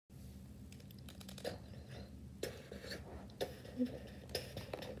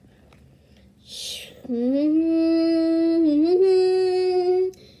Hey,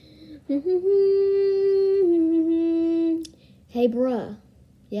 bruh.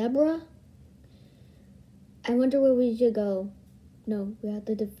 Yeah, bruh? I wonder where we should go. No, we have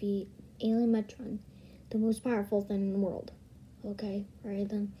to defeat Alien Metron, the most powerful thing in the world. Okay, alright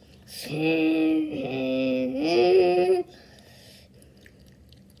then.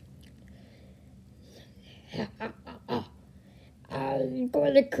 I'm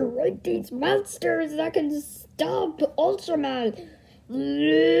going to create these monsters that can stop Ultraman. There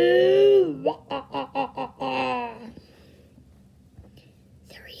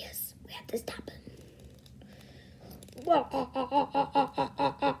he is. We have to stop him.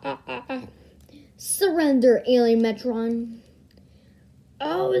 Surrender, Alien Metron.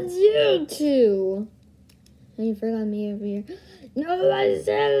 Oh, it's you two. And you forgot me over here. No, I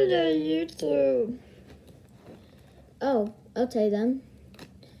said it, you two. Oh, okay then.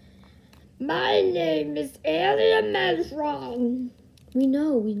 My name is Alien Metron. We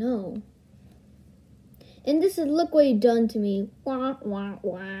know. And this is, look what you done to me. Wah, wah,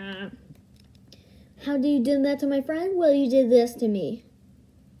 wah. How do you do that to my friend? Well, you did this to me.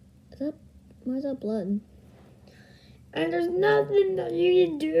 Where's that blood? And there's nothing that you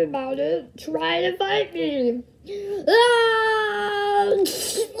can do about it. Try to fight me. Ah!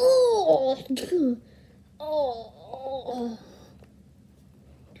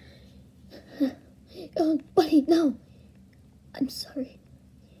 Oh, buddy, no. I'm sorry.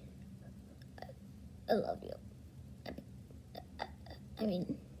 I love you. I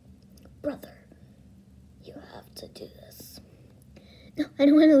mean, brother, you have to do this. No, I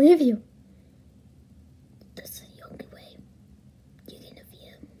don't want to leave you. This is the only way you can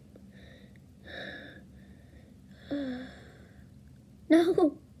defeat him.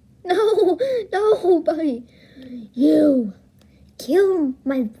 No, buddy. You kill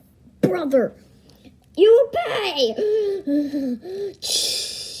my brother. You will pay.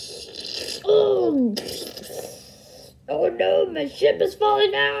 Oh no, my ship is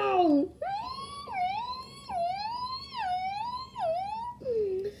falling down.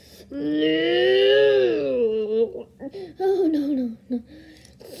 Oh no.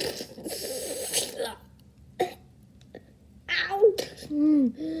 Out.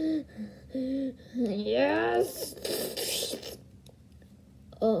 Yes.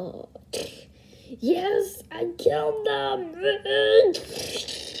 Oh. Yes, I killed them.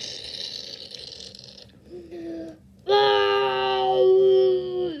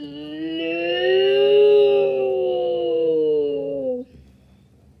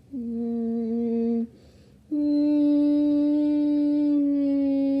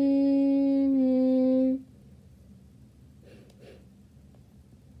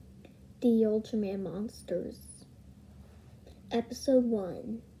 The Ultraman Monsters. Episode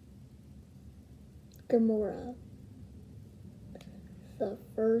 1. Gomora. The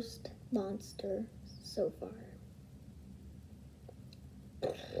first monster so far.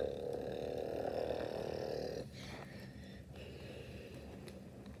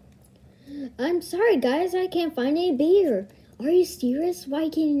 I'm sorry guys, I can't find any beer. Are you serious? Why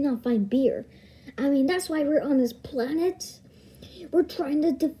can you not find beer? I mean, that's why we're on this planet. We're trying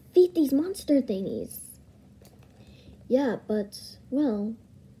to defeat these monster thingies. Yeah, but, well,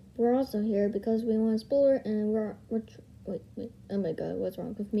 we're also here because we want to explore and wait, oh my god, what's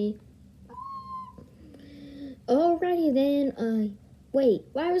wrong with me? Alrighty then, wait,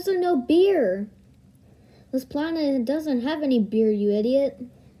 why was there no beer? This planet doesn't have any beer, you idiot.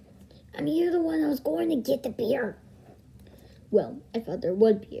 I mean, you're the one that was going to get the beer. Well, I thought there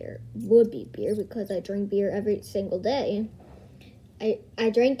would be beer because I drink beer every single day. I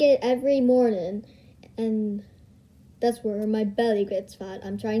drink it every morning, and that's where my belly gets fat.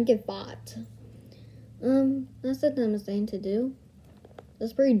 I'm trying to get fat. That's the dumbest thing to do.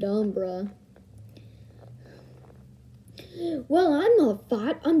 That's pretty dumb, bruh. Well, I'm not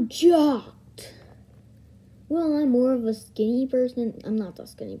fat. I'm jacked. Well, I'm more of a skinny person. I'm not that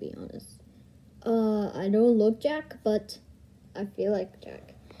skinny, to be honest. I don't look jack, but I feel like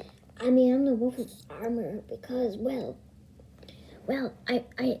jack. I mean, I'm the wolf of armor because, well, I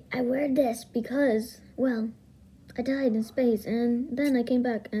wear this because, well, I died in space, and then I came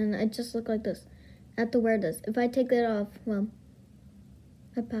back, and I just look like this. I have to wear this. If I take that off, well,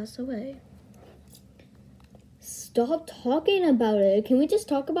 I pass away. Stop talking about it. Can we just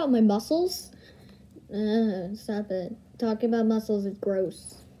talk about my muscles? Stop it. Talking about muscles is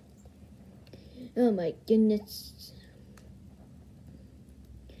gross. Oh my goodness.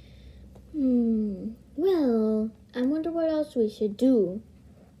 Well, I wonder what else we should do.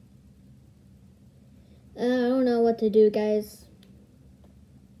 I don't know what to do, guys.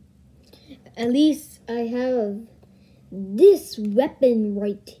 At least I have this weapon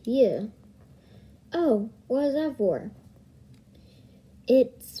right here. Oh, what is that for?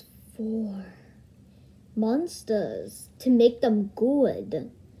 It's for monsters to make them good.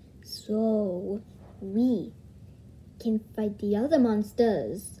 So we can fight the other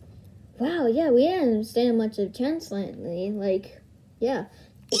monsters. Wow, yeah, we didn't stand much of a chance lately. Like, yeah.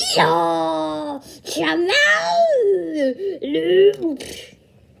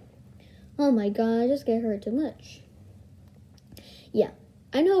 Oh my god, I just get hurt too much. Yeah,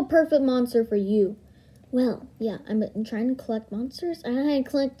 I know a perfect monster for you. Well, yeah, I'm trying to collect monsters. I haven't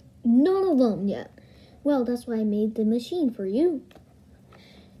collected none of them yet. Well, that's why I made the machine for you.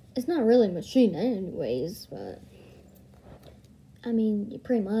 It's not really a machine anyways, but I mean,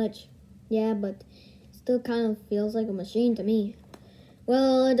 pretty much. Yeah, but it still kind of feels like a machine to me.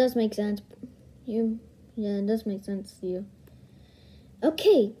 Well, it does make sense. Yeah, it does make sense to you.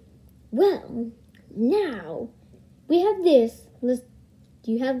 Okay, well, now we have this.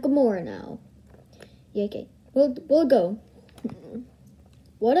 You have Gomora now. Yeah, okay. We'll go.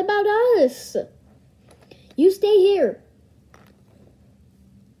 What about us? You stay here.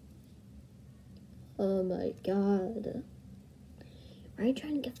 Oh my god. Why are you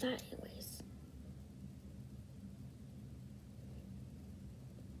trying to get that anyways?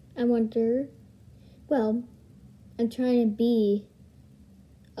 I wonder. Well, I'm trying to be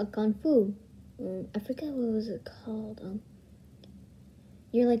a kung fu. I forget what was it called.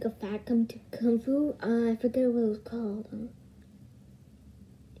 You're like a fat kung fu. I forget what it was called.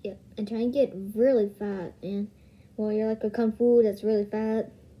 Yeah, I'm trying to get really fat, man. Well, you're like a kung fu that's really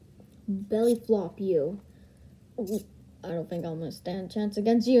fat. Belly flop you. I don't think I'm gonna stand a chance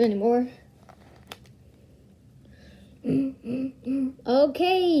against you anymore.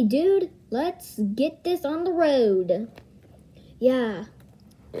 Okay, dude, let's get this on the road. Yeah.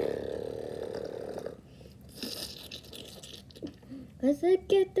 Let's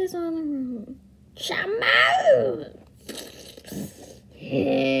get this on the road. Shamu!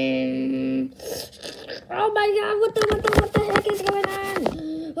 Oh my god, what the heck is going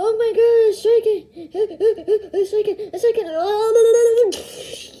on? Oh my god, it's shaking. It's shaking.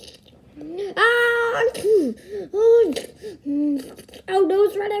 Ah! Oh no,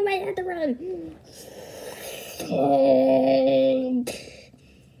 it's running away. I have to run.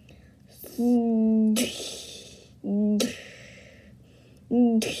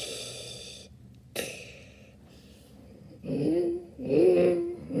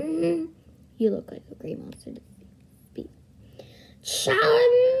 You look like a great monster to beat.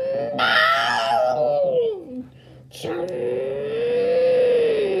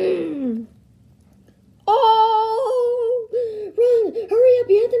 Oh! Run! Hurry up!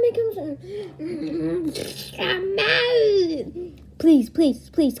 You have to make him. Please,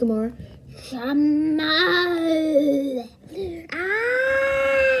 Gomora.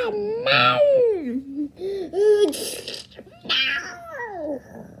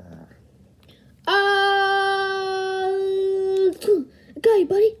 Okay,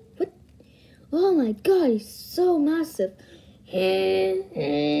 buddy. What? Oh my god, he's so massive.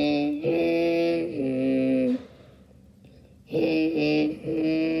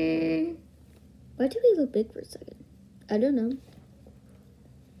 Why do we look big for a second? I don't know.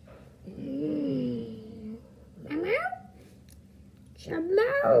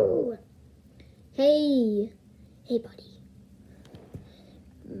 Hello. Hey, buddy.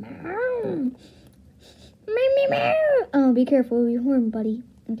 Oh, be careful with your horn, buddy.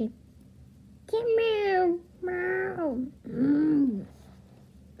 Okay. Meow. Oh.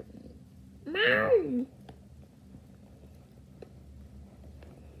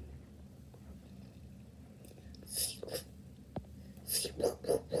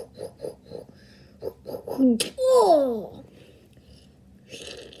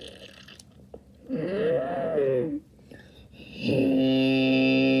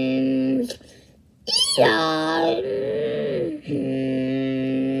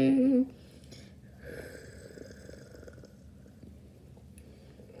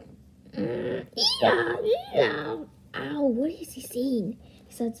 Ow, what is he saying?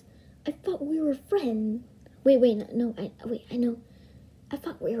 He says, I thought we were friends. Wait, no, I know. I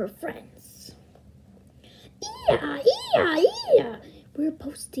thought we were friends. Yeah. We're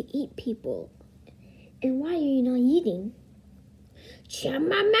supposed to eat people. And why are you not eating?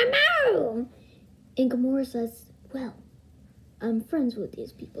 Chamamamau! And Gomora says, well, I'm friends with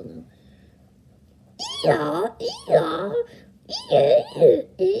these people now.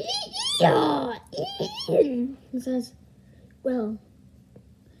 He says, well,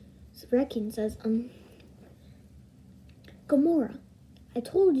 Rekin says, Gomora, I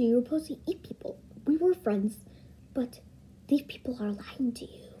told you were supposed to eat people. We were friends, but these people are lying to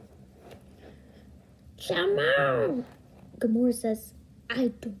you. Chamo! Gomora says,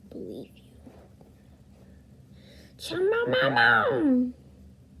 I don't believe you. Chamo!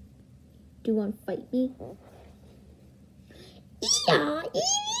 Do you want to fight me?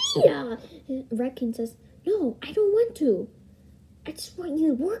 Yeah. Raccoon says, no, I don't want to. I just want you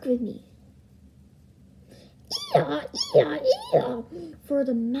to work with me. Yeah. For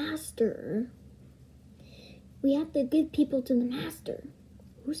the master. We have to give people to the master.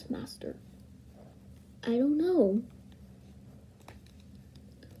 Who's the master? I don't know.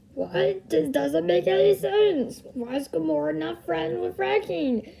 What? This doesn't make any sense. Why is Gomora not friends with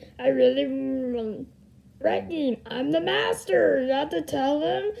Raccoon? Raccoon, I'm the master. You have to tell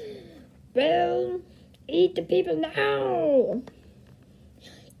them. Well, eat the people now.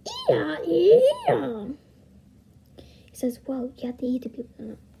 Yeah. He says, well, you have to eat the people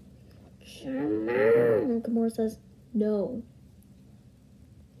now. Gomora says, no.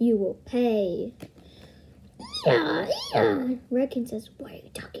 You will pay. Yeah. Raccoon says, what are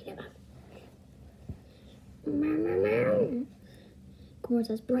you talking about? Gomora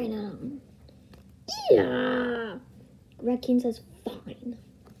says, bring it on. Yeah. Raccoon says, fine.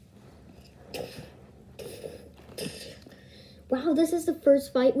 Wow, this is the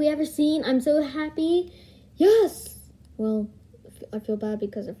first fight we ever seen. I'm so happy. Yes. Well, I feel bad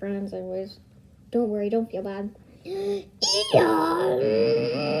because of friends anyways. Don't worry, don't feel bad.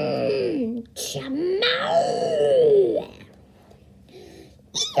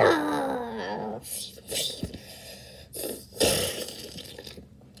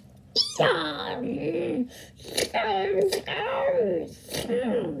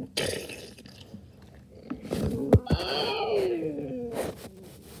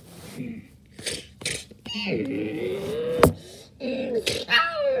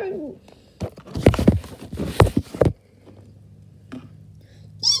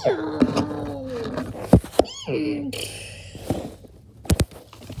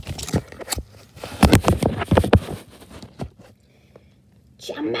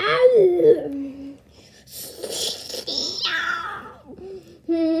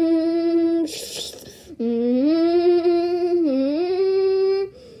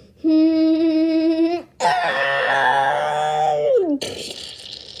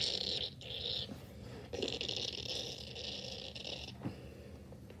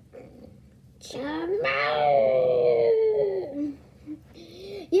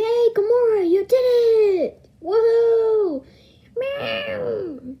 Yay, Gomora, you did it! Woohoo!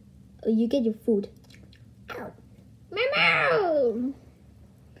 Meow! Oh, you get your food. Ow. Meow!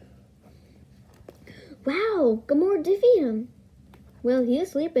 Wow, Gomora defeated him. Well, he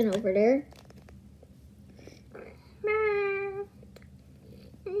is sleeping over there. Meow.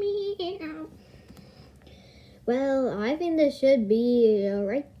 Meow. Well, I think this should be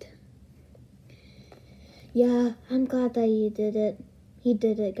alright. Yeah, I'm glad that he did it. He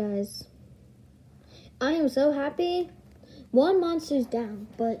did it, guys. I am so happy. One monster's down,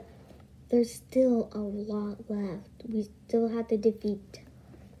 but there's still a lot left. We still have to defeat.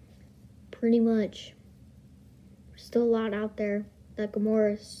 Pretty much. There's still a lot out there that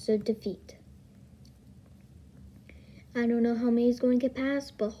Gomora should defeat. I don't know how many he's going to get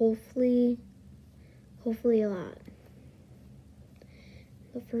past, but hopefully a lot.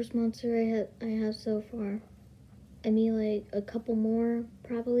 The first monster I have so far. I mean, like, a couple more,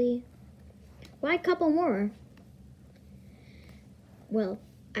 probably. Why a couple more? Well,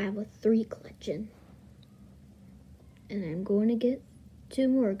 I have a 3 collection. And I'm going to get 2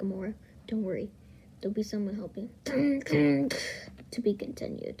 more Gomora. Don't worry. There'll be someone helping. To be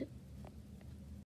continued.